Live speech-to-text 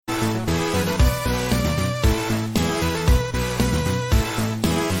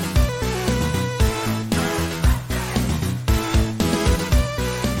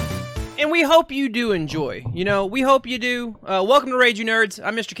and we hope you do enjoy. You know, we hope you do. Welcome to Rage You Nerds.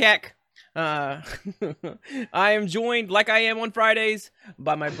 I'm Mr. Cack. I am joined, like I am on Fridays,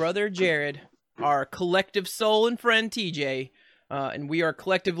 by my brother Jared, our collective soul and friend TJ, and we are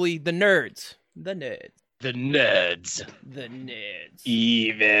collectively the Nerds. The Nerds. The Nerds. The Nerds.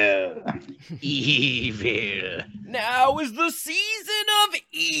 Evil. Evil. Now is the season of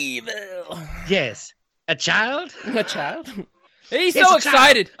evil. Yes. A child? A child? He's Yes, so a child.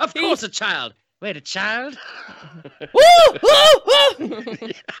 excited. Of course a child. Wait, a child? Woo! Woo! Woo!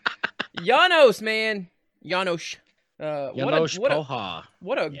 Janos, man. Janos. Janos Poha.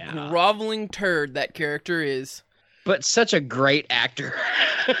 What a groveling turd that character is. But such a great actor.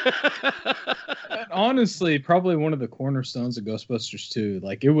 Honestly, probably one of the cornerstones of Ghostbusters 2.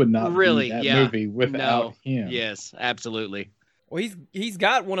 Like, it would not Really, be that movie without him. Yes, absolutely. Well, he's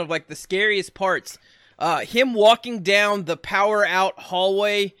got one of like the scariest parts. Him walking down the power out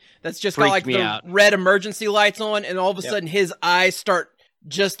hallway that's just got like the red emergency lights on, and all of a sudden his eyes start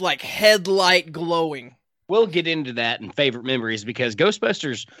just like headlight glowing. We'll get into that in favorite memories because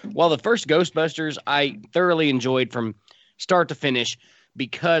Ghostbusters, while the first Ghostbusters I thoroughly enjoyed from start to finish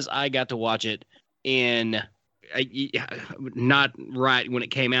because I got to watch it in not right when it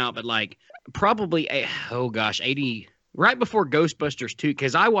came out, but like probably 80 right before Ghostbusters 2,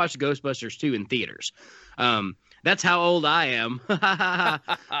 because I watched Ghostbusters 2 in theaters. That's how old I am.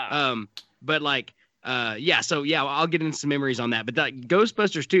 But like, I'll get into some memories on that. But that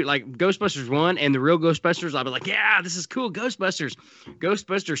Ghostbusters 2, like Ghostbusters 1 and the real Ghostbusters, I was like, yeah, this is cool, Ghostbusters.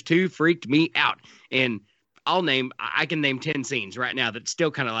 Ghostbusters 2 freaked me out. And I can name 10 scenes right now that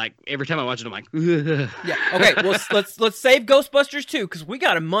still kind of like, every time I watch it, I'm like, ugh. Yeah, okay, well, let's save Ghostbusters 2, because we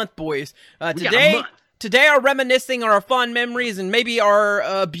got a month, boys. Today, our reminiscing on our fond memories and maybe our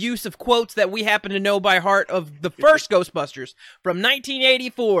abuse of quotes that we happen to know by heart of the first Ghostbusters from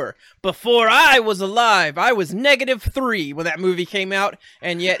 1984. Before I was alive, I was -3 when that movie came out,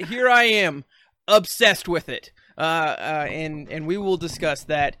 and yet here I am, obsessed with it. And we will discuss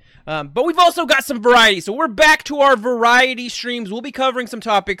that. But we've also got some variety, so we're back to our variety streams. We'll be covering some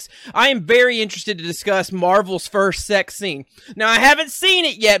topics. I am very interested to discuss Marvel's first sex scene. Now, I haven't seen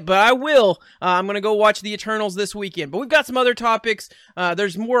it yet, but I will. I'm gonna go watch The Eternals this weekend. But we've got some other topics.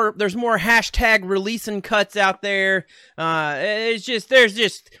 There's more hashtag releasing cuts out there. There's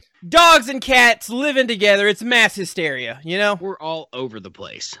just dogs and cats living together. It's mass hysteria, you know? We're all over the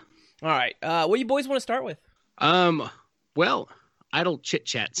place. All right. What do you boys want to start with? Well, idle chit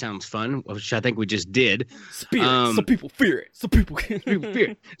chat sounds fun, which I think we just did. Spirit, some people fear it. Some people fear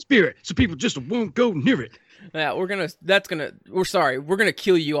it. Spirit, some people just won't go near it. Yeah, we're sorry. We're gonna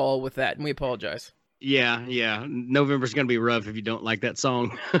kill you all with that, and we apologize. Yeah. November's gonna be rough if you don't like that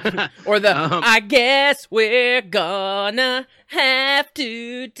song. Or I guess we're gonna have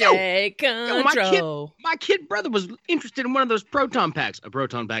to take control. My kid brother was interested in one of those proton packs. A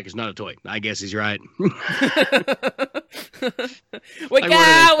proton pack is not a toy. I guess he's right. we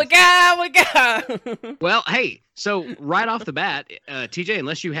go. Well, hey, so right off the bat, TJ,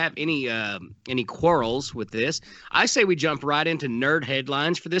 unless you have any quarrels with this, I say we jump right into nerd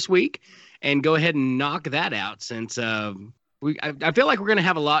headlines for this week. And go ahead and knock that out since I feel like we're going to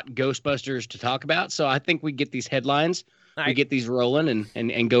have a lot Ghostbusters to talk about. So I think we get these headlines, we get these rolling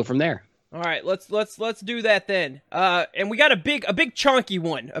and go from there. All right, let's do that then. And we got a big chunky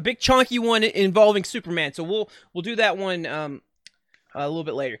one involving Superman. So we'll do that one a little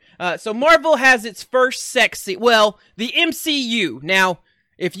bit later. So Marvel has its first sex scene. Well, the MCU. Now,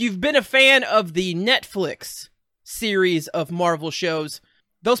 if you've been a fan of the Netflix series of Marvel shows,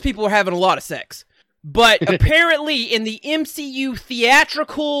 those people are having a lot of sex. But apparently in the MCU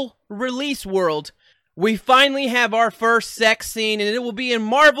theatrical release world, we finally have our first sex scene, and it will be in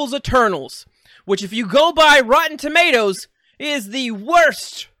Marvel's Eternals, which if you go by Rotten Tomatoes, is the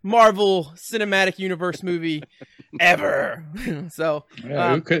worst Marvel Cinematic Universe movie ever. So,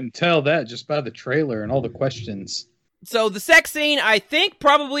 who couldn't tell that just by the trailer and all the questions? So the sex scene, I think,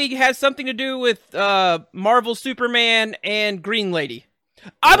 probably has something to do with Marvel Superman and Green Lady.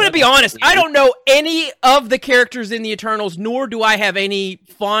 I'm going to be honest, I don't know any of the characters in the Eternals, nor do I have any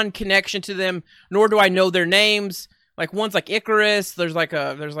fond connection to them, nor do I know their names. Like, one's like Icarus, there's like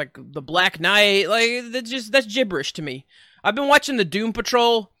the Black Knight, like, that's gibberish to me. I've been watching the Doom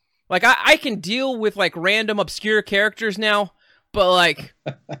Patrol, like, I can deal with, like, random obscure characters now, but, like,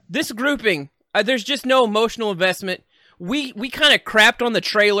 this grouping, there's just no emotional investment. We kind of crapped on the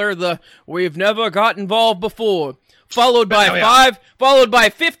trailer, we've never got involved before. Followed by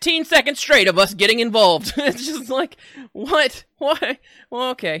 15 seconds straight of us getting involved. It's just like, what? Why? Well,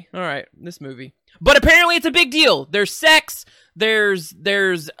 okay. All right. This movie. But apparently it's a big deal. There's sex. There's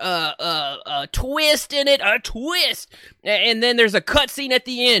a twist in it, a twist, and then there's a cutscene at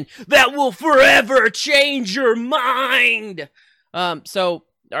the end that will forever change your mind. So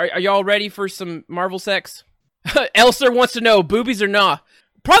are y'all ready for some Marvel sex? Elser wants to know, boobies or nah?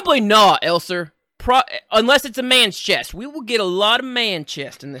 Probably nah, Elser. Unless it's a man's chest. We will get a lot of man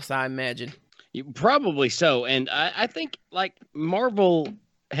chest in this, I imagine. Probably so. And I think, like, Marvel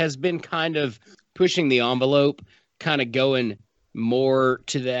has been kind of pushing the envelope, kind of going more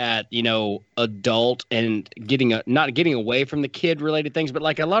to that, adult and not getting away from the kid-related things. But,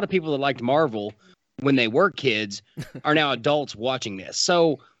 like, a lot of people that liked Marvel when they were kids are now adults watching this.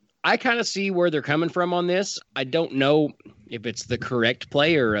 So I kind of see where they're coming from on this. I don't know if it's the correct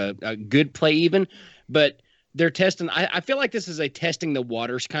play or a good play even, but they're testing. I feel like this is a testing the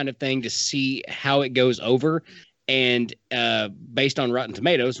waters kind of thing to see how it goes over. And based on Rotten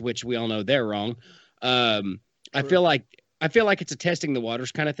Tomatoes, which we all know they're wrong, I feel like it's a testing the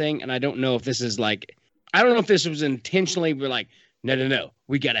waters kind of thing. And I don't know if this is like, I don't know if this was intentionally, we're like, no,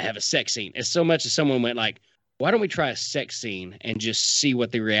 we got to have a sex scene. As so much as someone went like, why don't we try a sex scene and just see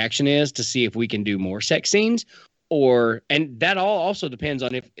what the reaction is to see if we can do more sex scenes? And that all also depends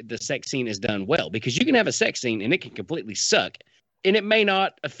on if the sex scene is done well, because you can have a sex scene and it can completely suck and it may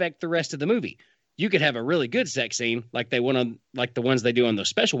not affect the rest of the movie. You could have a really good sex scene like the ones they do on those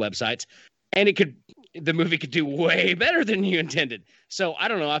special websites, and the movie could do way better than you intended. So I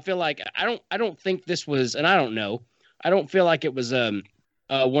don't know. I feel like I don't think this was, and I don't know. I don't feel like it was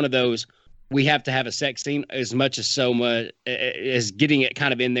one of those we have to have a sex scene as much as getting it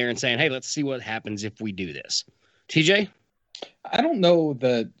kind of in there and saying, hey, let's see what happens if we do this. TJ? I don't know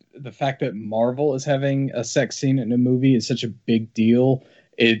that the fact that Marvel is having a sex scene in a movie is such a big deal.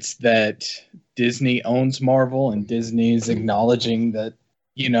 It's that Disney owns Marvel and Disney is acknowledging that,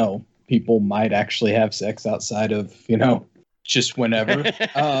 people might actually have sex outside of, just whenever.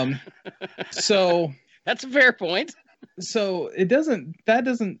 So that's a fair point. So that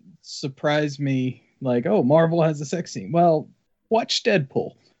doesn't surprise me. Like, oh, Marvel has a sex scene. Well, watch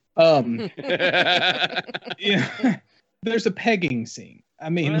Deadpool. There's a pegging scene. I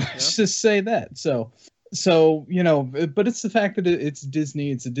mean, let's just say that. So, but it's the fact that it's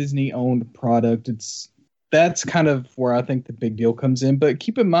Disney. It's a Disney-owned product. That's kind of where I think the big deal comes in. But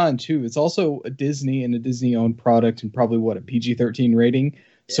keep in mind, too, it's also a Disney and a Disney-owned product and probably, a PG-13 rating. Yeah.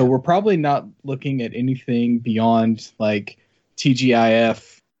 So we're probably not looking at anything beyond, like,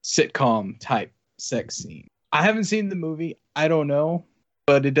 TGIF sitcom type sex scene. I haven't seen the movie. I don't know.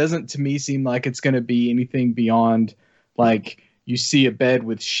 But it doesn't, to me, seem like it's going to be anything beyond, like, you see a bed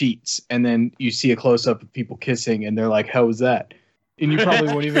with sheets and then you see a close-up of people kissing and they're like, how was that? And you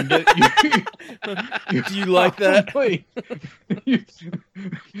probably won't even get... Do you like that? You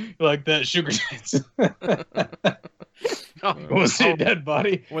like that, sugar tits? Want to see a dead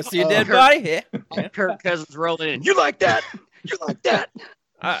body? Want to see a dead body? Yeah. Kirk Cousins rolling in. You like that? You like that?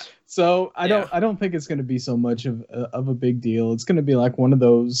 So I don't think it's going to be so much of a big deal. It's going to be like one of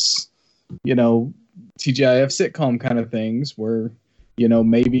those, TGIF sitcom kind of things where,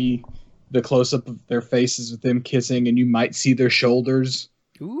 maybe the close up of their faces with them kissing and you might see their shoulders.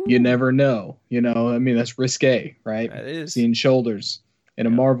 Ooh. You never know. That's risque, right? That is. Seeing shoulders in a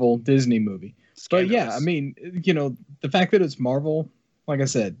Marvel Disney movie. Scandalous. But yeah, the fact that it's Marvel, like I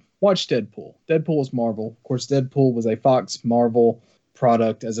said, watch Deadpool. Deadpool is Marvel. Of course, Deadpool was a Fox Marvel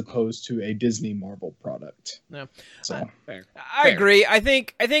product as opposed to a Disney Marvel product. No, so I agree. I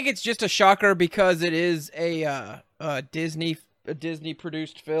think it's just a shocker because it is a Disney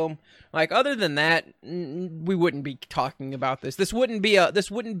produced film. Like, other than that, we wouldn't be talking about this. This wouldn't be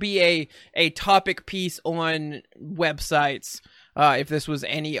a topic piece on websites if this was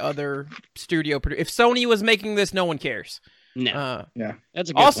any other studio. If Sony was making this, no one cares. No. Yeah, that's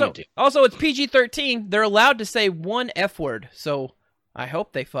a good point too. Also, it's PG-13. They're allowed to say one F word, so I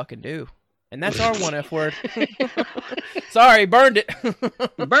hope they fucking do. And that's our one F word. Sorry, burned it.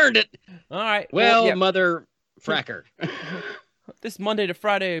 Burned it. All right. Well, yeah. Mother fracker. This Monday to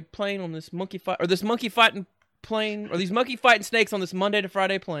Friday plane on this monkey fighting plane, or these monkey fighting snakes on this Monday to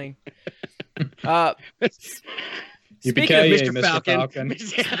Friday plane. Speaking of Mr. Falcon.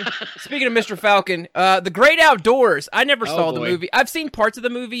 Speaking of Mr. Falcon, The Great Outdoors. I never saw the movie. I've seen parts of the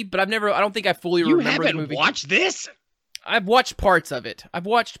movie, but I don't think I fully remember the movie. You haven't watched this? I've watched parts of it.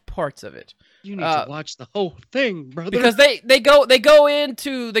 You need to watch the whole thing, brother. Because they go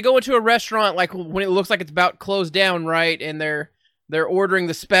into a restaurant like when it looks like it's about closed down, right? And they're ordering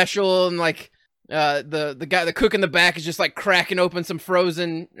the special, and like the cook in the back is just like cracking open some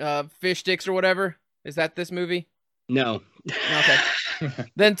frozen fish sticks or whatever. Is that this movie? No, Okay.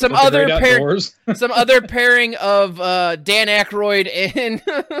 Then some other some other pairing of Dan Aykroyd and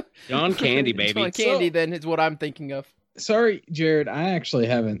John Candy, baby. John Candy, then is what I'm thinking of. Sorry, Jared. I actually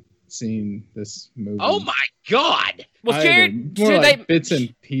haven't seen this movie. Oh my God! Well, Jared, more like bits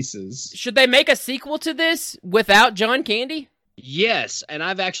and pieces. Should they make a sequel to this without John Candy? Yes, and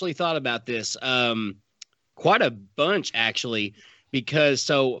I've actually thought about this quite a bunch, actually, because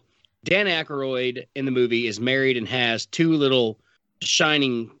so Dan Aykroyd in the movie is married and has two little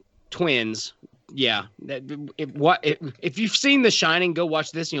shining twins. Yeah, if you've seen The Shining, go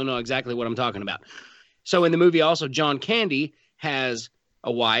watch this and you'll know exactly what I'm talking about. So in the movie also, John Candy has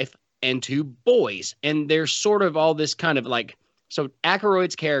a wife and two boys, and there's sort of all this kind of like, so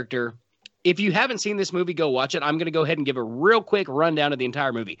Aykroyd's character, if you haven't seen this movie, go watch it. I'm going to go ahead and give a real quick rundown of the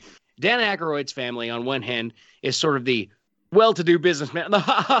entire movie. Dan Aykroyd's family, on one hand, is sort of the well-to-do businessman,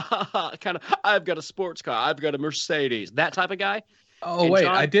 kind of, I've got a sports car, I've got a Mercedes, that type of guy. Oh, and wait,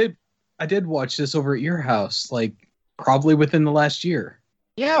 John, I did watch this over at your house, like probably within the last year.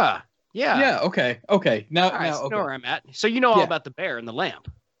 Yeah. Okay. Now okay. know where I'm at. So you know all about the bear and the lamp.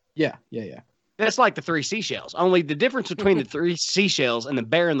 Yeah. That's like the three seashells. Only the difference between the three seashells and the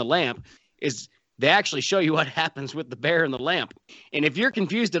bear and the lamp is they actually show you what happens with the bear and the lamp. And if you're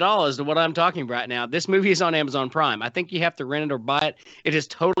confused at all as to what I'm talking about right now, this movie is on Amazon Prime. I think you have to rent it or buy it. It is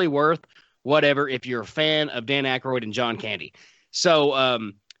totally worth whatever if you're a fan of Dan Aykroyd and John Candy. So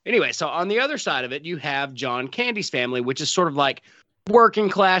anyway, so on the other side of it, you have John Candy's family, which is sort of like working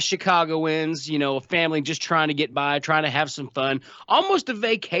class Chicagoans, you know, a family just trying to get by, trying to have some fun, almost a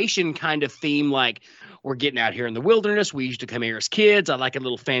vacation kind of theme. Like, we're getting out here in the wilderness. We used to come here as kids. I like a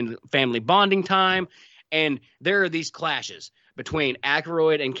little family bonding time. And there are these clashes between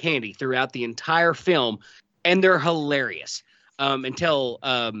Aykroyd and Candy throughout the entire film. And they're hilarious until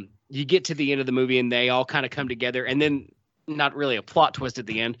you get to the end of the movie and they all kind of come together. And then not really a plot twist at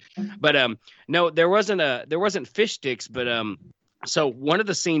the end. But no, there wasn't fish sticks, but so one of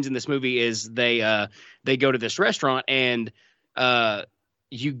the scenes in this movie is they go to this restaurant and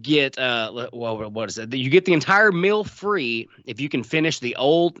you get what is it? You get the entire meal free if you can finish the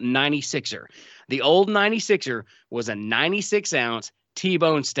old 96er. The old 96er was a 96-ounce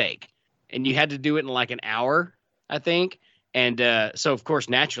T-bone steak, and you had to do it in like an hour, I think. And so of course,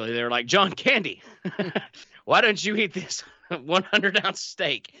 naturally, they're like, John Candy, why don't you eat this 100-ounce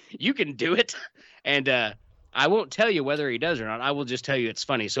steak? You can do it. And I won't tell you whether he does or not. I will just tell you it's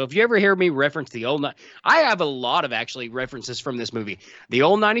funny. So if you ever hear me reference the old, I have a lot of actually references from this movie. The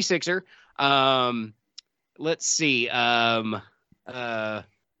old 96er. Let's see.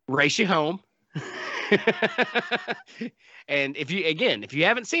 Race You Home. And if you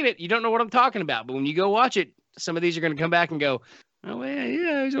haven't seen it, you don't know what I'm talking about. But when you go watch it, some of these are going to come back and go, oh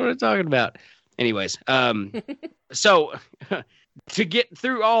yeah, that's what I'm talking about. Anyways, so to get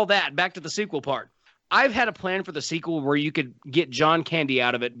through all that, back to the sequel part. I've had a plan for the sequel where you could get John Candy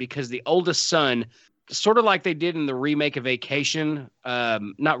out of it because the oldest son, sort of like they did in the remake of Vacation,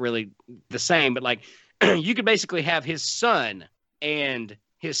 not really the same, but like you could basically have his son and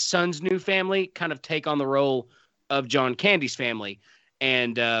his son's new family kind of take on the role of John Candy's family,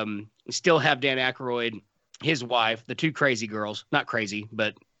 and still have Dan Aykroyd, his wife, the two crazy girls, not crazy,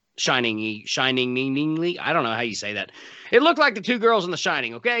 but shiningly, I don't know how you say that. It looked like the two girls in The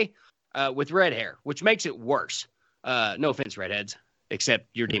Shining, okay? With red hair, which makes it worse. No offense, redheads, except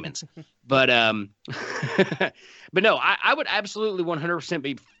you're demons. But but no, I would absolutely 100%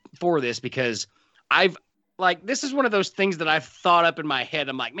 be for this because this is one of those things that I've thought up in my head.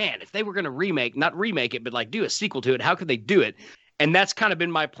 I'm like, man, if they were going to not remake it, but like do a sequel to it, how could they do it? And that's kind of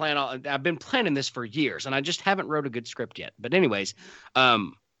been my plan. I've been planning this for years, and I just haven't wrote a good script yet. But anyways,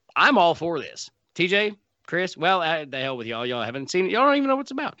 I'm all for this. TJ? Chris, well, the hell with y'all. Y'all haven't seen it. Y'all don't even know what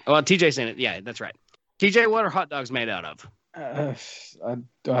it's about. Oh, well, TJ's seen it. Yeah, that's right. TJ, what are hot dogs made out of?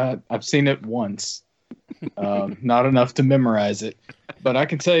 I've seen it once. Not enough to memorize it. But I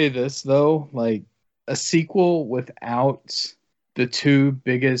can tell you this, though. Like, a sequel without the two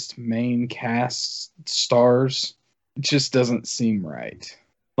biggest main cast stars just doesn't seem right.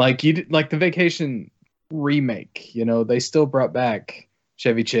 Like the Vacation remake, they still brought back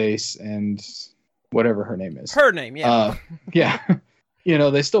Chevy Chase and whatever her name is. Her name, yeah. Yeah.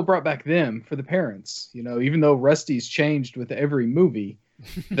 They still brought back them for the parents. Even though Rusty's changed with every movie,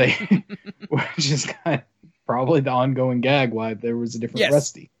 which is kind of probably the ongoing gag why there was a different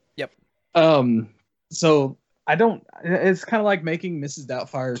Rusty. Yep. So it's kind of like making Mrs.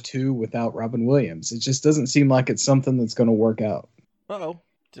 Doubtfire 2 without Robin Williams. It just doesn't seem like it's something that's going to work out. Uh-oh.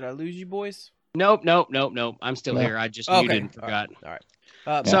 Did I lose you boys? Nope. I'm still here. I just muted and forgot. All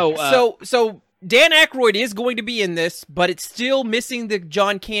right. So Dan Aykroyd is going to be in this, but it's still missing the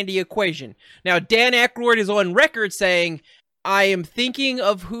John Candy equation. Now, Dan Aykroyd is on record saying, I am thinking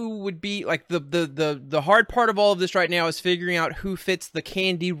of who would be, like, the hard part of all of this right now is figuring out who fits the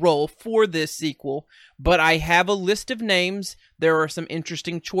Candy role for this sequel, but I have a list of names. There are some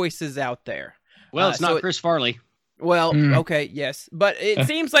interesting choices out there. Well, it's not Chris Farley. Well, okay, yes. But it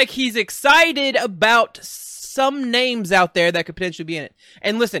seems like he's excited about some names out there that could potentially be in it.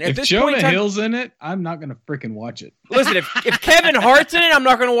 And listen, if Jonah Hill's in it, I'm not going to freaking watch it. Listen, if Kevin Hart's in it, I'm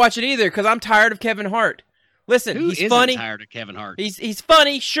not going to watch it either because I'm tired of Kevin Hart. Listen, Who he's funny. Tired of Kevin Hart? He's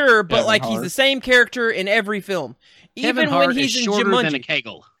funny, sure, but Kevin Hart. He's the same character in every film. Kevin Even Hart when he's is in shorter Jumanji. than a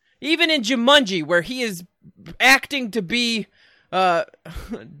kegel. Even in Jumanji, where he is acting to be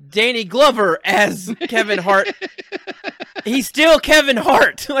Danny Glover as Kevin Hart, he's still Kevin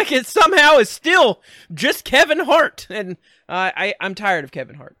Hart. Like, it somehow is still just Kevin Hart, and I'm tired of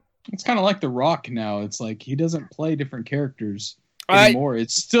Kevin Hart. It's kind of like The Rock now. It's like he doesn't play different characters anymore.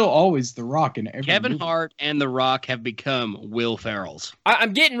 It's still always The Rock in every Kevin movie. Hart and The Rock have become Will Ferrells.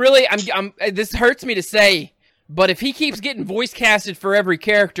 I'm getting really. This hurts me to say, but if he keeps getting voice casted for every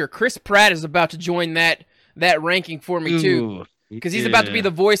character, Chris Pratt is about to join that ranking for me too, because he's about to be the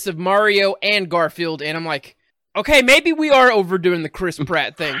voice of Mario and Garfield, and I'm like, okay, maybe we are overdoing the Chris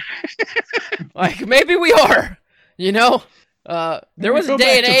Pratt thing. Like, maybe we are. You know, there was a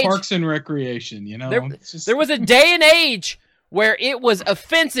day and age. Parks and Recreation. You know, there was a day and age where it was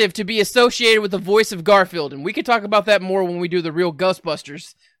offensive to be associated with the voice of Garfield, and we could talk about that more when we do the real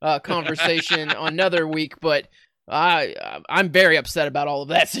Ghostbusters conversation another week, but I'm very upset about all of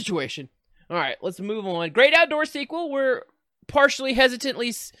that situation. All right, let's move on. Great Outdoor sequel. We're partially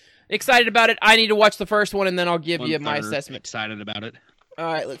hesitantly excited about it. I need to watch the first one, and then I'll give you my assessment. Excited about it. All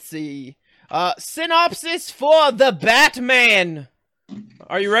right, let's see. Synopsis for The Batman.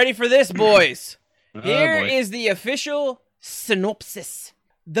 Are you ready for this, boys? Here is the official synopsis.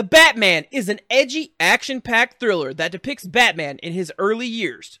 The Batman is an edgy, action-packed thriller that depicts Batman in his early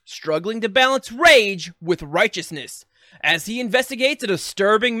years, struggling to balance rage with righteousness, as he investigates a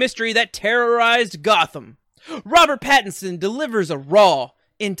disturbing mystery that terrorized Gotham. Robert Pattinson delivers a raw,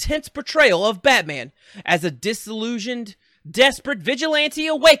 intense portrayal of Batman as a disillusioned, desperate vigilante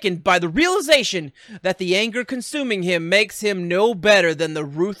awakened by the realization that the anger consuming him makes him no better than the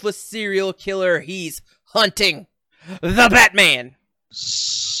ruthless serial killer he's hunting. The Batman.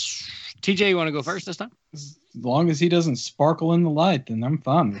 TJ, you want to go first this time? As long as he doesn't sparkle in the light, then I'm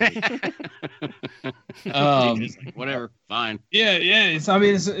fine with it. Whatever, fine. Yeah. It's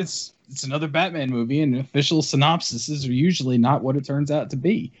another Batman movie, and official synopsises are usually not what it turns out to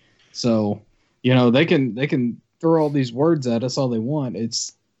be. So, you know, they can throw all these words at us all they want.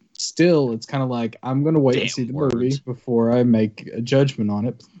 It's kind of like, I'm going to wait and see the movie before I make a judgment on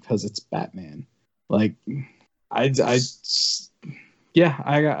it because it's Batman. Like,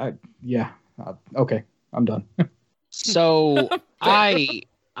 okay, I'm done. So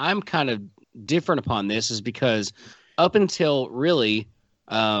I'm kind of different upon this, is because up until really,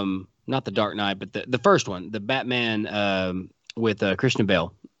 not the Dark Knight, but the first one, the Batman with Christian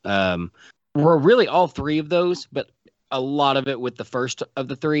Bale, were really all three of those, but a lot of it with the first of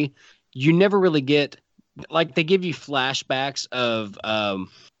the three, you never really get, like, they give you flashbacks of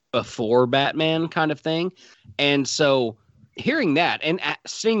before Batman kind of thing. And so hearing that and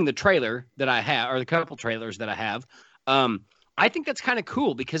seeing the trailer that I have, or the couple trailers that I have, I think that's kind of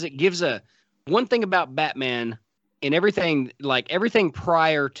cool, because it gives one thing about Batman and everything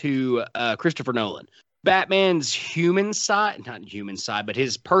prior to Christopher Nolan. Batman's not human side, but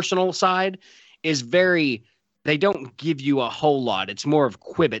his personal side is they don't give you a whole lot. It's more of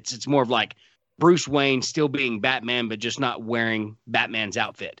quibbits. It's more of like Bruce Wayne still being Batman, but just not wearing Batman's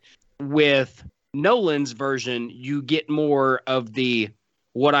outfit. With Nolan's version, you get more of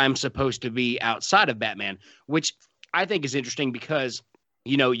what I'm supposed to be outside of Batman, which I think is interesting because,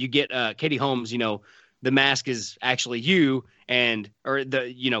 you know, you get Katie Holmes, you know, the mask is actually you,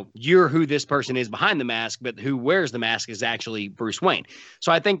 you're who this person is behind the mask, but who wears the mask is actually Bruce Wayne.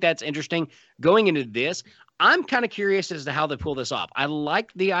 So I think that's interesting. Going into this, I'm kind of curious as to how they pull this off. I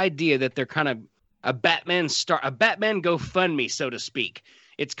like the idea that they're kind of a Batman GoFundMe, so to speak.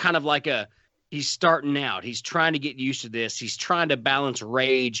 It's kind of like he's starting out. He's trying to get used to this. He's trying to balance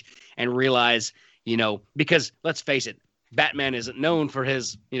rage and realize, you know, because let's face it, Batman isn't known for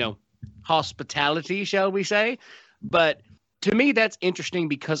his, you know, hospitality, shall we say. But to me, that's interesting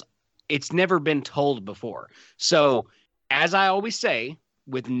because it's never been told before. So, as I always say,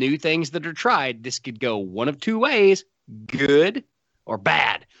 with new things that are tried, this could go one of two ways, good or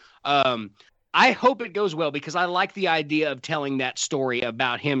bad. I hope it goes well, because I like the idea of telling that story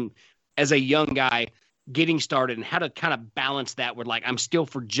about him as a young guy getting started and how to kind of balance that with like, I'm still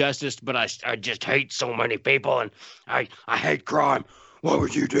for justice, but I just hate so many people and I hate crime. What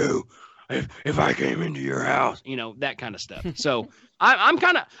would you do if I came into your house? You know, that kind of stuff. So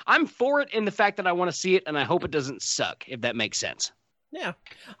I'm for it in the fact that I want to see it and I hope it doesn't suck, if that makes sense. Yeah.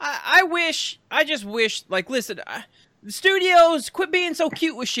 I just wish, like, listen, the studios, quit being so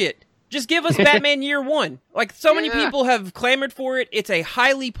cute with shit. Just give us Batman Year One. Like, so many people have clamored for it. It's a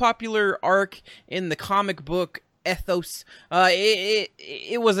highly popular arc in the comic book ethos.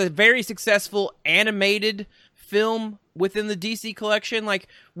 It was a very successful animated film within the DC collection. Like,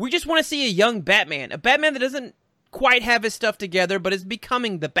 we just want to see a young Batman. A Batman that doesn't quite have his stuff together, but is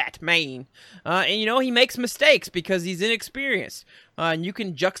becoming the Batman. And, you know, he makes mistakes because he's inexperienced. And you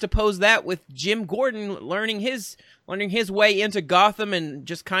can juxtapose that with Jim Gordon learning his way into Gotham and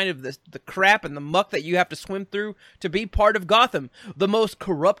just kind of the crap and the muck that you have to swim through to be part of Gotham, the most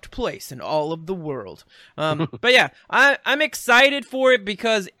corrupt place in all of the world. But yeah, I'm excited for it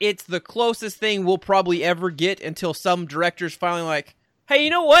because it's the closest thing we'll probably ever get until some director's finally like, hey, you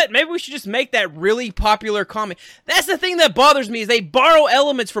know what? Maybe we should just make that really popular comic. That's the thing that bothers me is they borrow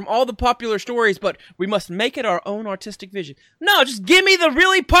elements from all the popular stories, but we must make it our own artistic vision. No, just give me the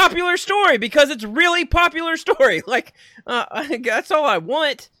really popular story because it's really popular story. Like, that's all I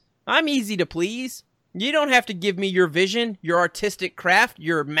want. I'm easy to please. You don't have to give me your vision, your artistic craft,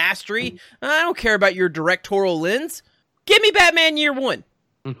 your mastery. I don't care about your directorial lens. Give me Batman Year One.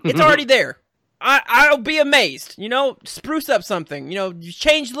 It's already there. I'll be amazed, you know, spruce up something, you know, you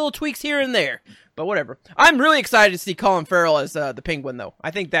change little tweaks here and there, but whatever. I'm really excited to see Colin Farrell as the Penguin, though. I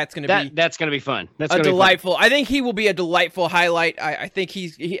think that's going to be fun. That's delightful. I think he will be a delightful highlight. I think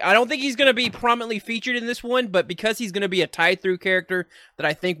I don't think he's going to be prominently featured in this one, but because he's going to be a tie-through character that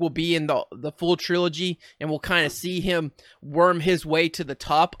I think will be in the full trilogy, and we'll kind of see him worm his way to the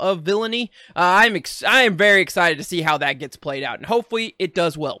top of villainy. I am very excited to see how that gets played out, and hopefully it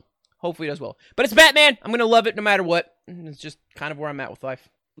does well. But it's Batman. I'm going to love it no matter what. It's just kind of where I'm at with life.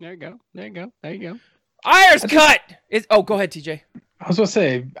 There you go. Ayers cut! Go ahead, TJ. I was going to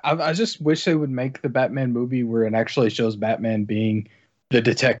say, I just wish they would make the Batman movie where it actually shows Batman being the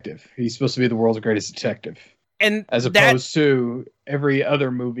detective. He's supposed to be the world's greatest detective. And as opposed to every other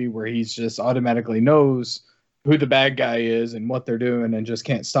movie where he's just automatically knows who the bad guy is and what they're doing and just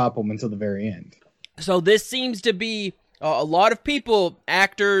can't stop them until the very end. So this seems to be... a lot of people,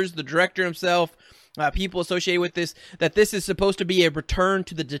 actors, the director himself, people associated with this, that this is supposed to be a return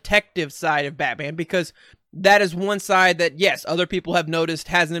to the detective side of Batman, because that is one side that, yes, other people have noticed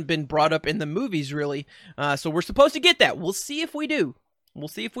hasn't been brought up in the movies, really. So we're supposed to get that. We'll see if we do.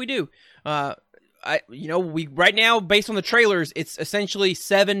 Right now, based on the trailers, it's essentially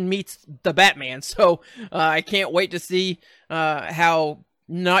Seven meets the Batman. So I can't wait to see how...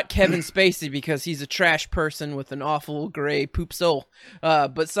 Not Kevin Spacey, because he's a trash person with an awful gray poop soul.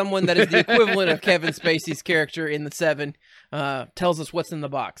 But someone that is the equivalent of Kevin Spacey's character in the Seven tells us what's in the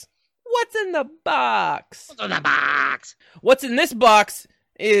box. What's in the box? What's in this box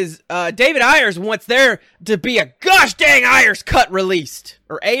is David Ayers wants there to be a gosh dang Ayers cut released.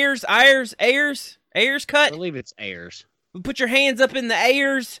 Or Ayers cut? I believe it's Ayers. Put your hands up in the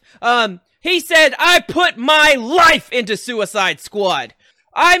Ayers. He said, I put my life into Suicide Squad.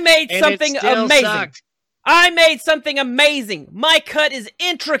 I made something amazing. Sucked. I made something amazing. My cut is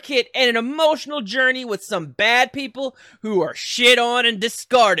intricate and an emotional journey with some bad people who are shit on and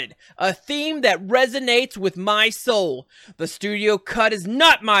discarded. A theme that resonates with my soul. The studio cut is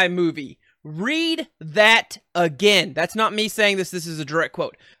not my movie. Read that again. That's not me saying this. This is a direct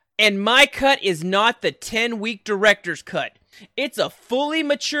quote. And my cut is not the 10-week director's cut. It's a fully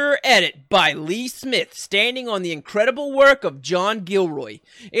mature edit by Lee Smith, standing on the incredible work of John Gilroy.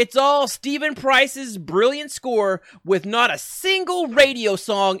 It's all Stephen Price's brilliant score with not a single radio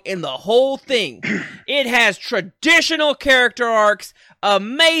song in the whole thing. It has traditional character arcs,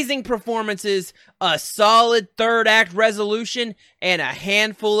 amazing performances, a solid third act resolution, and a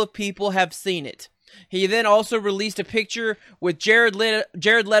handful of people have seen it. He then also released a picture with Jared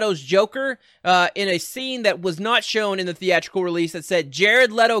Leto's Joker in a scene that was not shown in the theatrical release that said,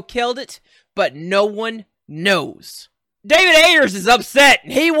 Jared Leto killed it, but no one knows. David Ayers is upset.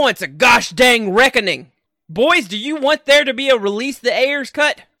 He wants a gosh dang reckoning. Boys, do you want there to be a release the Ayers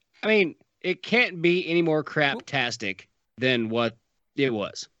cut? I mean, it can't be any more craptastic than what it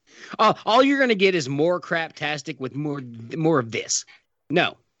was. All you're going to get is more craptastic with more of this.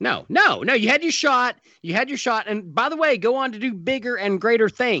 No. You had your shot. And by the way, go on to do bigger and greater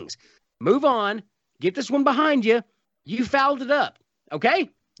things. Move on. Get this one behind you. You fouled it up. Okay?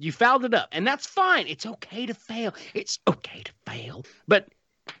 You fouled it up. And that's fine. It's okay to fail. But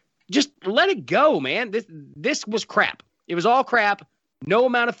just let it go, man. This was crap. It was all crap. No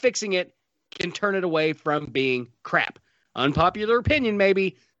amount of fixing it can turn it away from being crap. Unpopular opinion,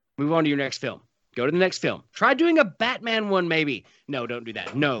 maybe. Move on to your next film. Go to the next film. Try doing a Batman one, maybe. No, don't do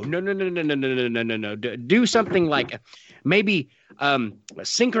that. No. Do something like maybe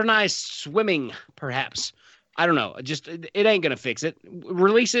synchronized swimming, perhaps. I don't know. Just it ain't gonna fix it.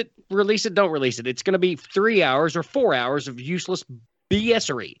 Release it. Don't release it. It's gonna be 3 hours or 4 hours of useless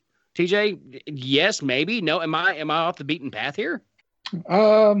BSery. TJ, yes, maybe. No, am I off the beaten path here?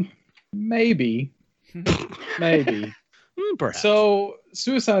 Maybe. Perhaps. So,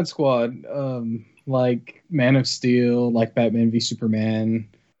 Suicide Squad, like Man of Steel, like Batman v Superman,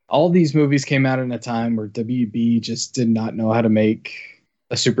 all these movies came out in a time where WB just did not know how to make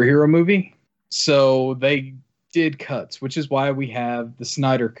a superhero movie. So they did cuts, which is why we have the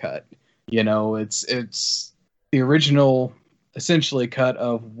Snyder cut. You know, it's the original, essentially, cut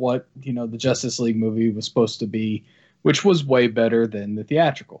of what, you know, the Justice League movie was supposed to be, which was way better than the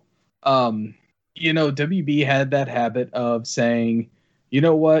theatrical. You know, WB had that habit of saying, you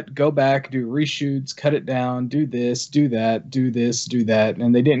know what, go back, do reshoots, cut it down, do this, do that, do this, do that.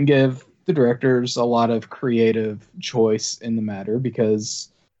 And they didn't give the directors a lot of creative choice in the matter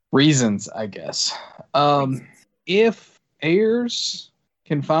because reasons, I guess. If Ayers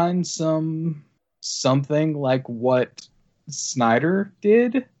can find something like what Snyder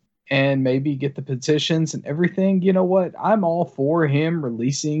did and maybe get the petitions and everything, you know what? I'm all for him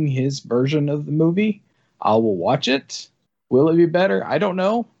releasing his version of the movie. I will watch it. Will it be better? I don't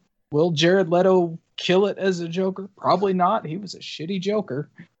know. Will Jared Leto kill it as a Joker? Probably not. He was a shitty Joker.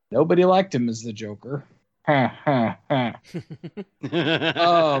 Nobody liked him as the Joker.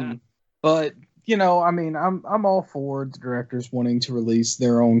 But, you know, I mean, I'm all for the directors wanting to release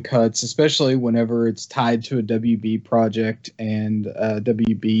their own cuts, especially whenever it's tied to a WB project and a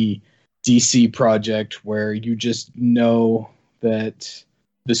WB DC project where you just know that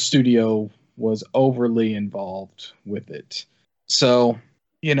the studio was overly involved with it. So,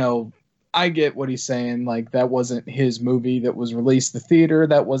 you know, I get what he's saying. Like, that wasn't his movie that was released in the theater.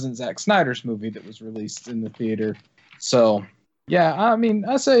 That wasn't Zack Snyder's movie that was released in the theater. So, yeah, I mean,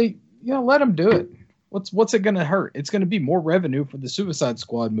 I say, you know, let him do it. What's it going to hurt? It's going to be more revenue for the Suicide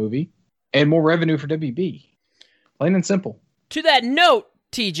Squad movie and more revenue for WB. Plain and simple. To that note,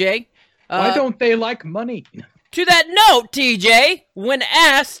 TJ. Why don't they like money? To that note, TJ, when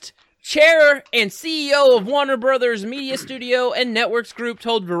asked, Chair and CEO of Warner Brothers Media Studio and Networks Group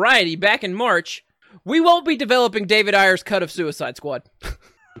told Variety back in March, we won't be developing David Ayer's cut of Suicide Squad.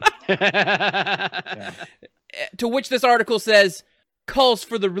 Yeah. To which this article says, calls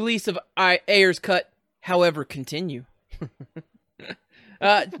for the release of Ayer's cut, however, continue.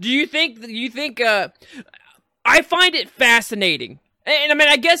 Do you think, I find it fascinating. And I mean,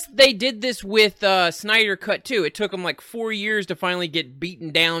 I guess they did this with Snyder Cut too. It took them like 4 years to finally get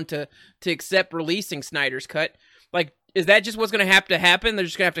beaten down to accept releasing Snyder's Cut. Like, is that just what's going to have to happen? They're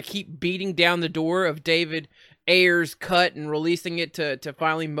just going to have to keep beating down the door of David Ayer's cut and releasing it to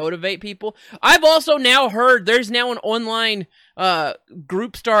finally motivate people. I've also now heard there's now an online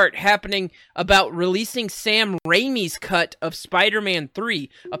group start happening about releasing Sam Raimi's cut of Spider-Man 3.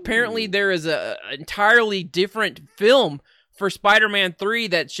 Apparently there is an entirely different film for Spider-Man 3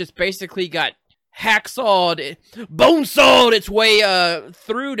 that's just basically got hacksawed, bonesawed its way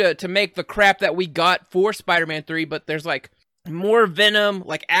through to make the crap that we got for Spider-Man 3, but there's like more Venom,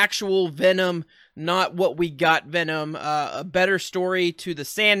 like actual Venom, not what we got Venom, a better story to the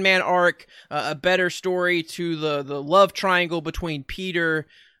Sandman arc, a better story to the love triangle between Peter,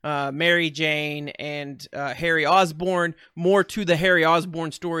 Mary Jane, and Harry Osborn, more to the Harry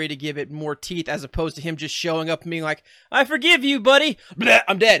Osborn story to give it more teeth as opposed to him just showing up and being like, I forgive you, buddy, blah,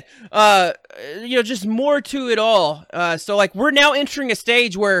 I'm dead. You know, just more to it all. So like we're now entering a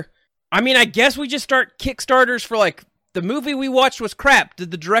stage where, I mean, I guess we just start Kickstarters for like, the movie we watched was crap.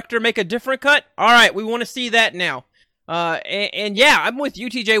 Did the director make a different cut? All right, we want to see that now. And yeah, I'm with you,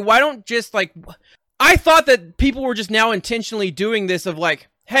 TJ. Why don't just like, I thought that people were just now intentionally doing this of like,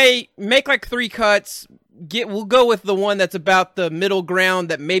 hey, make like 3 cuts. We'll go with the one that's about the middle ground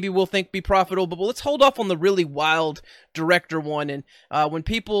that maybe we'll think be profitable, but let's hold off on the really wild director one. And when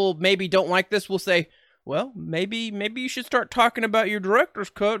people maybe don't like this, we'll say, well, maybe you should start talking about your director's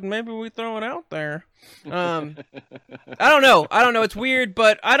cut and maybe we throw it out there. I don't know. It's weird,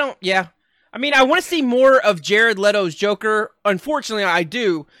 but yeah. I mean, I want to see more of Jared Leto's Joker. Unfortunately, I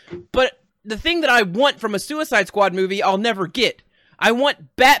do. But the thing that I want from a Suicide Squad movie, I'll never get. I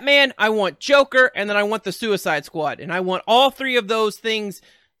want Batman, I want Joker, and then I want the Suicide Squad. And I want all 3 of those things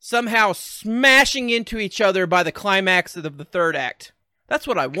somehow smashing into each other by the climax of the 3rd act. That's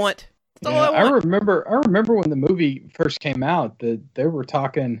what I want. That's Yeah, all I want. I remember when the movie first came out that they were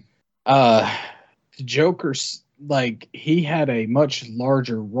talking Joker's like he had a much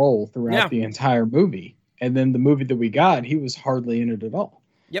larger role throughout the entire movie. And then the movie that we got, he was hardly in it at all.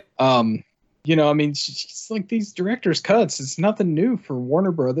 Yep. You know, I mean, it's like these director's cuts. It's nothing new for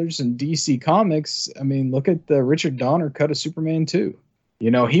Warner Brothers and DC Comics. I mean, look at the Richard Donner cut of Superman 2.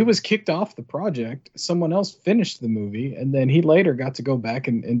 You know, he was kicked off the project. Someone else finished the movie, and then he later got to go back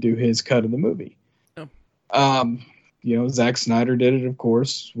and do his cut of the movie. Oh. You know, Zack Snyder did it, of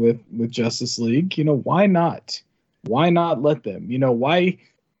course, with Justice League. You know, why not? Why not let them? You know, why?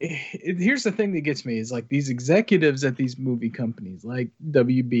 Here's the thing that gets me is like these executives at these movie companies like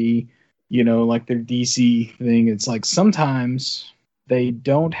WB, you know, like their DC thing. It's like sometimes they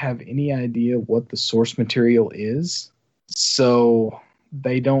don't have any idea what the source material is. So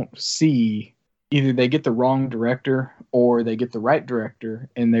they don't see either they get the wrong director or they get the right director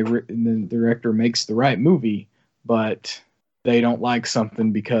and the director makes the right movie, but they don't like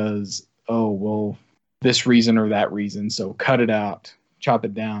something because, oh, well, this reason or that reason. So cut it out. Chop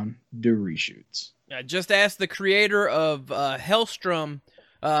it down, do reshoots. I just asked the creator of Hellstrom,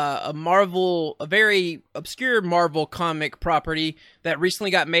 a very obscure Marvel comic property that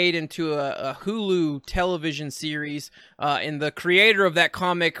recently got made into a Hulu television series. And the creator of that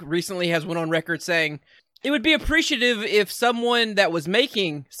comic recently has went on record saying, it would be appreciative if someone that was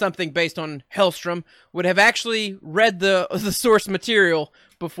making something based on Hellstrom would have actually read the source material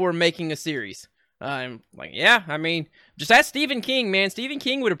before making a series. I'm like, yeah, I mean, just ask Stephen King, man. Stephen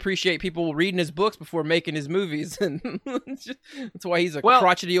King would appreciate people reading his books before making his movies. And that's why he's a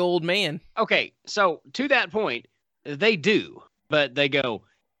crotchety old man. Okay, so to that point, they do. But they go,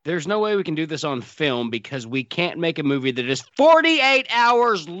 there's no way we can do this on film because we can't make a movie that is 48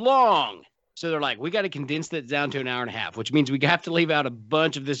 hours long. So they're like, we got to condense that down to an hour and a half, which means we have to leave out a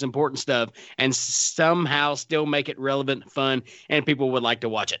bunch of this important stuff and somehow still make it relevant, fun, and people would like to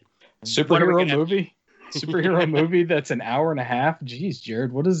watch it. Superhero movie that's an hour and a half. Jeez,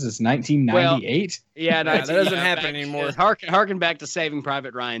 Jared, what is this? 1998? Well, yeah, that doesn't happen anymore. Harken back to Saving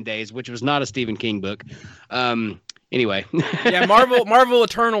Private Ryan days, which was not a Stephen King book. Anyway, yeah, Marvel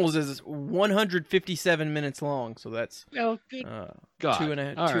Eternals is 157 minutes long, so that's God, two and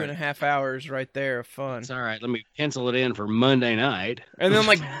a half hours right there of fun. It's all right. Let me pencil it in for Monday night. And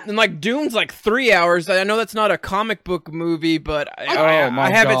then Dune's like 3 hours. I know that's not a comic book movie, but I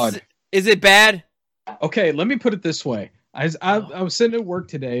have God. it. Is it bad? Okay, let me put it this way. I was sitting at work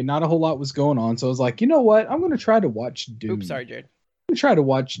today. Not a whole lot was going on, so I was like, you know what? I'm going to try to watch Dune. Oops, sorry, Jared. I'm going to try to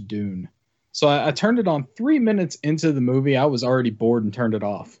watch Dune. So I turned it on 3 minutes into the movie. I was already bored and turned it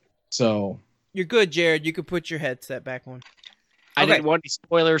off. So you're good, Jared. You could put your headset back on. I didn't want any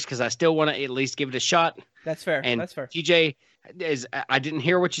spoilers because I still want to at least give it a shot. That's fair. And that's fair. TJ I didn't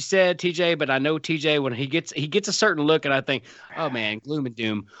hear what you said, TJ, but I know TJ when he gets a certain look, and I think, oh man, gloom and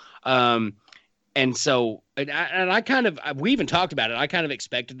doom. And so, I kind of, we even talked about it. I kind of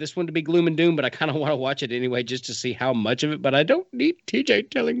expected this one to be gloom and doom, but I kind of want to watch it anyway just to see how much of it. But I don't need TJ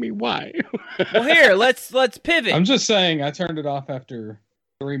telling me why. Well, here, let's pivot. I'm just saying, I turned it off after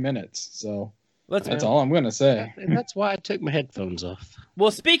 3 minutes, so that's all I'm going to say. And that's why I took my headphones off.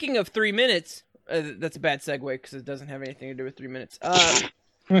 Well, speaking of 3 minutes, that's a bad segue because it doesn't have anything to do with 3 minutes. I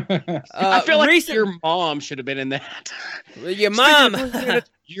feel like your mom should have been in that. Your mom.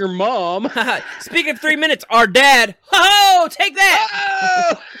 Your mom. Speaking of 3 minutes, our dad. Oh, take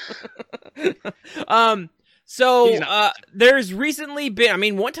that. Oh! There's recently been, I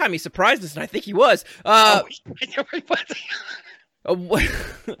mean, one time he surprised us, and I think he was.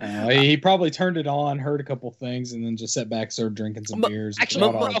 He probably turned it on, heard a couple things, and then just sat back, started drinking some beers.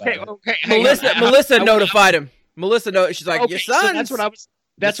 Actually, Melissa notified him. She's like, your son. So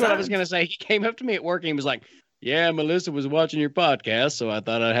that's what I was going to say. He came up to me at work and he was like, yeah, Melissa was watching your podcast, so I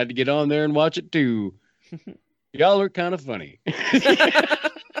thought I had to get on there and watch it too. Y'all are kind of funny.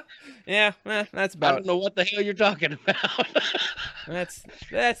 Yeah, that's about it. I don't know what the hell you're talking about. That's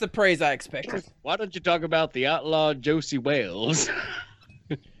the praise I expected. Why don't you talk about the outlaw Josie Wales?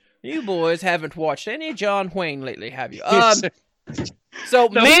 You boys haven't watched any John Wayne lately, have you? So,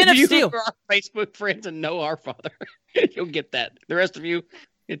 no, Man of Steel. Who are our Facebook friends and know our father. You'll get that. The rest of you,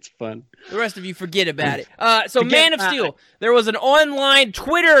 it's fun. The rest of you, forget about it. Man of Steel. There was an online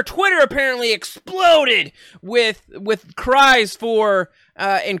Twitter apparently exploded with cries for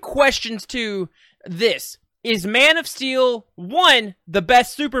and questions to this. Is Man of Steel 1 the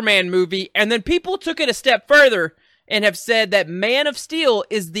best Superman movie? And then people took it a step further and have said that Man of Steel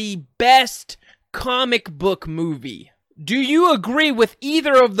is the best comic book movie. Do you agree with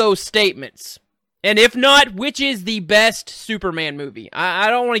either of those statements? And if not, which is the best Superman movie? I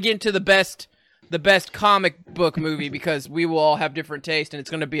don't want to get into the best comic book movie because we will all have different taste and it's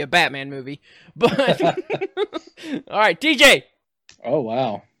going to be a Batman movie. But all right, TJ. Oh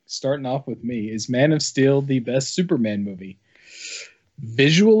wow. Starting off with me, is Man of Steel the best Superman movie?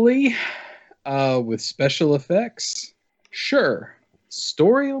 Visually, with special effects, sure.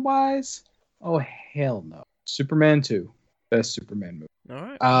 Story-wise, oh hell no. Superman 2, best Superman movie.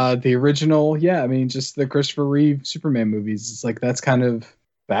 All right. The original, yeah, I mean, just the Christopher Reeve Superman movies. It's like that's kind of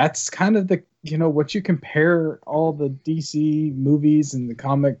the, you know, what you compare all the DC movies and the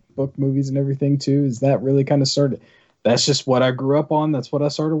comic book movies and everything to. Is that really kind of started? That's just what I grew up on. That's what I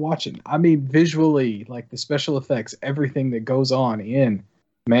started watching. I mean, visually, like the special effects, everything that goes on in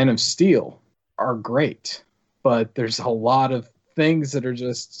Man of Steel are great, but there's a lot of things that are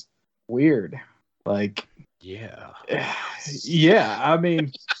just weird. Like, yeah. I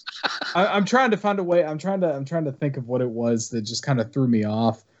mean, I'm trying to find a way. I'm trying to think of what it was that just kind of threw me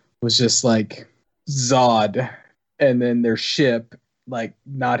off. Was just like Zod, and then their ship like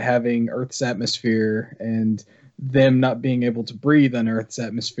not having Earth's atmosphere and them not being able to breathe on Earth's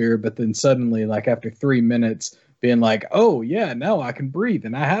atmosphere, but then suddenly, like after 3 minutes, being like, "Oh yeah, now I can breathe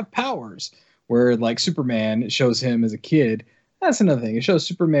and I have powers." Where like Superman, it shows him as a kid. That's another thing. It shows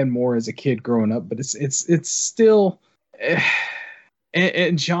Superman more as a kid growing up, but it's still.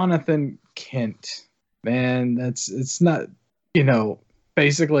 And Jonathan Kent, man, it's not, you know,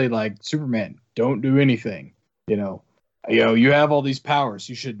 basically like Superman, don't do anything. You know, you have all these powers.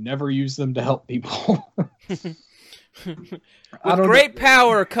 You should never use them to help people. With great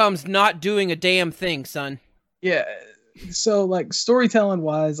power comes not doing a damn thing, son. Yeah. So like storytelling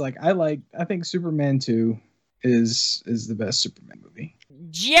wise, like I think Superman 2 is the best Superman movie.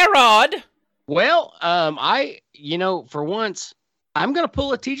 Gerard. Well, for once, I'm gonna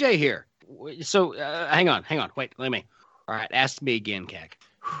pull a TJ here. So hang on, wait, let me. All right, ask me again, Kak.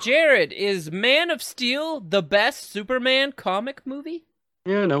 Jared, is Man of Steel the best Superman comic movie?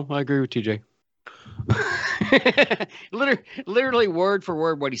 Yeah, no, I agree with TJ. literally word for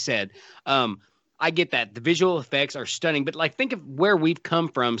word what he said. I get that. The visual effects are stunning, but like think of where we've come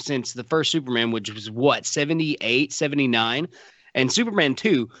from since the first Superman, which was what, 78, 79? And Superman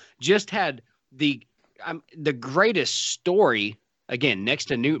 2 just had the greatest story, again, next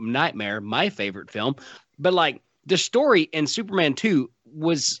to New Nightmare, my favorite film. But like the story in Superman 2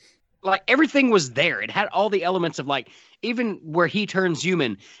 was like everything was there. It had all the elements of like even where he turns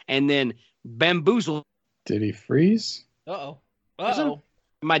human and then bamboozled. Did he freeze? Uh-oh.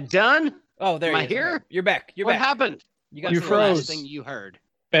 Am I done? Oh, there Am I is. here? You're back. What happened? You froze. Last thing you heard.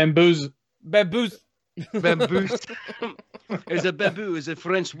 Bamboos. Bamboo. Is a bamboo is a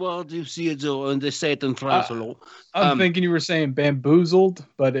French word. You see it and they say it in France. I'm thinking you were saying bamboozled,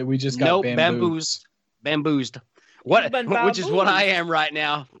 but we just got bamboozed. What? Which is what I am right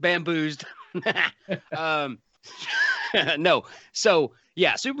now. Bamboozed. No. So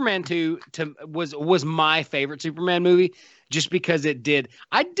yeah, Superman 2 was my favorite Superman movie just because it did.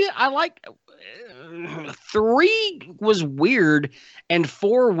 I like 3 was weird and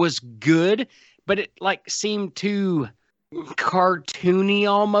 4 was good, but it like seemed too cartoony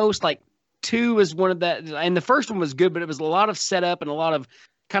almost. Like 2 was one of that, and the first one was good, but it was a lot of setup and a lot of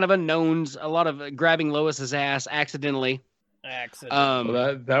kind of unknowns, a lot of grabbing Lois's ass accidentally.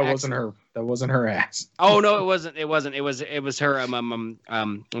 Well, that wasn't her. That wasn't her ass. Oh no, it wasn't. It was her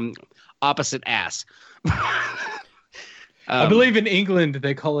opposite ass. I believe in England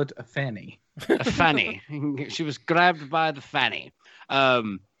they call it a fanny. A fanny. She was grabbed by the fanny.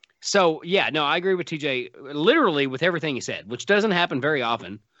 So yeah, no, I agree with TJ literally with everything he said, which doesn't happen very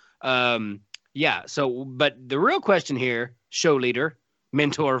often. Yeah. So, but the real question here, show leader,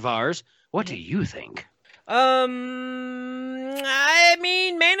 mentor of ours, what do you think? I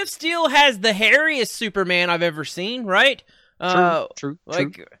mean, Man of Steel has the hairiest Superman I've ever seen, right? True.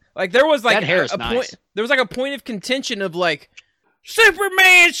 Like there was like that hair is a nice. point. There was like a point of contention of like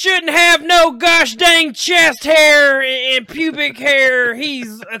Superman shouldn't have no gosh dang chest hair and pubic hair.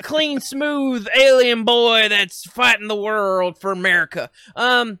 He's a clean, smooth alien boy that's fighting the world for America.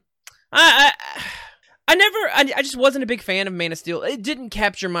 I just wasn't a big fan of Man of Steel. It didn't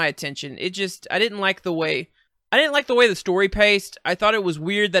capture my attention. I didn't like the way the story paced. I thought it was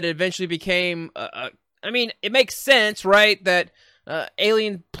weird that it eventually became I mean, it makes sense, right? That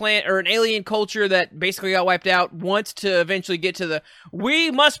alien plant or an alien culture that basically got wiped out wants to eventually get to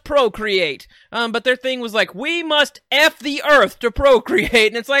we must procreate. But their thing was like, we must F the earth to procreate.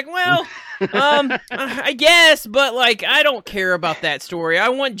 And it's like, well, I guess, but like, I don't care about that story. I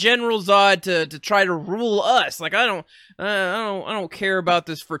want General Zod to try to rule us. Like, I don't care about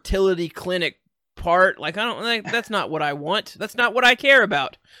this fertility clinic apart. Like, I don't like, that's not what I want. That's not what I care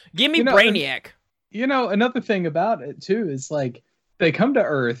about. Give me Brainiac. Another thing about it too is like they come to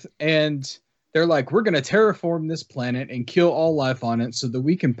Earth and they're like, we're going to terraform this planet and kill all life on it so that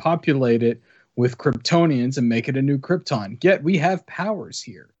we can populate it with Kryptonians and make it a new Krypton. Yet we have powers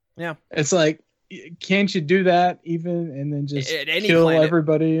here. Yeah. It's like, can't you do that even and then just kill planet.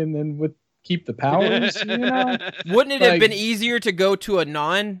 Everybody and then keep the powers? Wouldn't it have been easier to go to a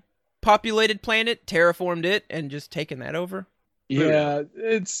non-populated planet, terraformed it, and just taken that over? Yeah,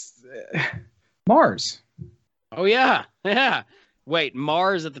 it's Mars. Oh yeah. Wait,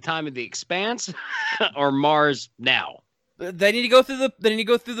 Mars at the time of the Expanse, or Mars now? They need to go through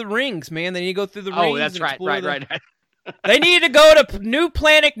the rings, man. They need to go through the rings. Oh, that's right. They need to go to new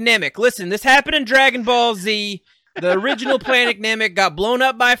planet Namek. Listen, this happened in Dragon Ball Z. The original planet Namek got blown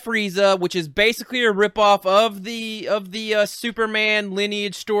up by Frieza, which is basically a ripoff of the Superman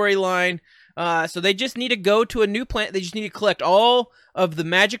lineage storyline. So they just need to go to a new planet. They just need to collect all of the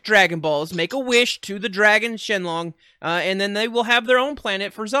magic Dragon Balls, make a wish to the dragon Shenlong, and then they will have their own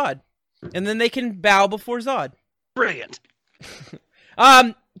planet for Zod. And then they can bow before Zod. Brilliant.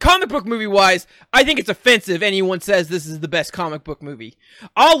 Comic book movie wise, I think it's offensive anyone says this is the best comic book movie.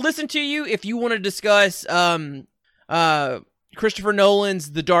 I'll listen to you if you want to discuss Christopher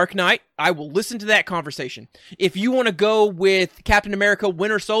Nolan's The Dark Knight. I will listen to that conversation. If you want to go with Captain America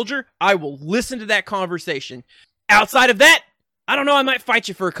Winter Soldier, I will listen to that conversation. Outside of that, I don't know, I might fight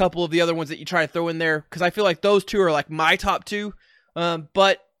you for a couple of the other ones that you try to throw in there, because I feel like those two are like my top two.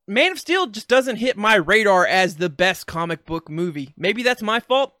 But Man of Steel just doesn't hit my radar as the best comic book movie. Maybe that's my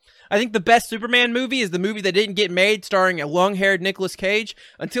fault. I think the best Superman movie is the movie that didn't get made, starring a long-haired Nicolas Cage.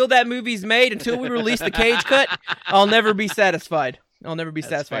 Until that movie's made, until we release the Cage cut, I'll never be satisfied.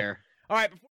 That's fair. All right.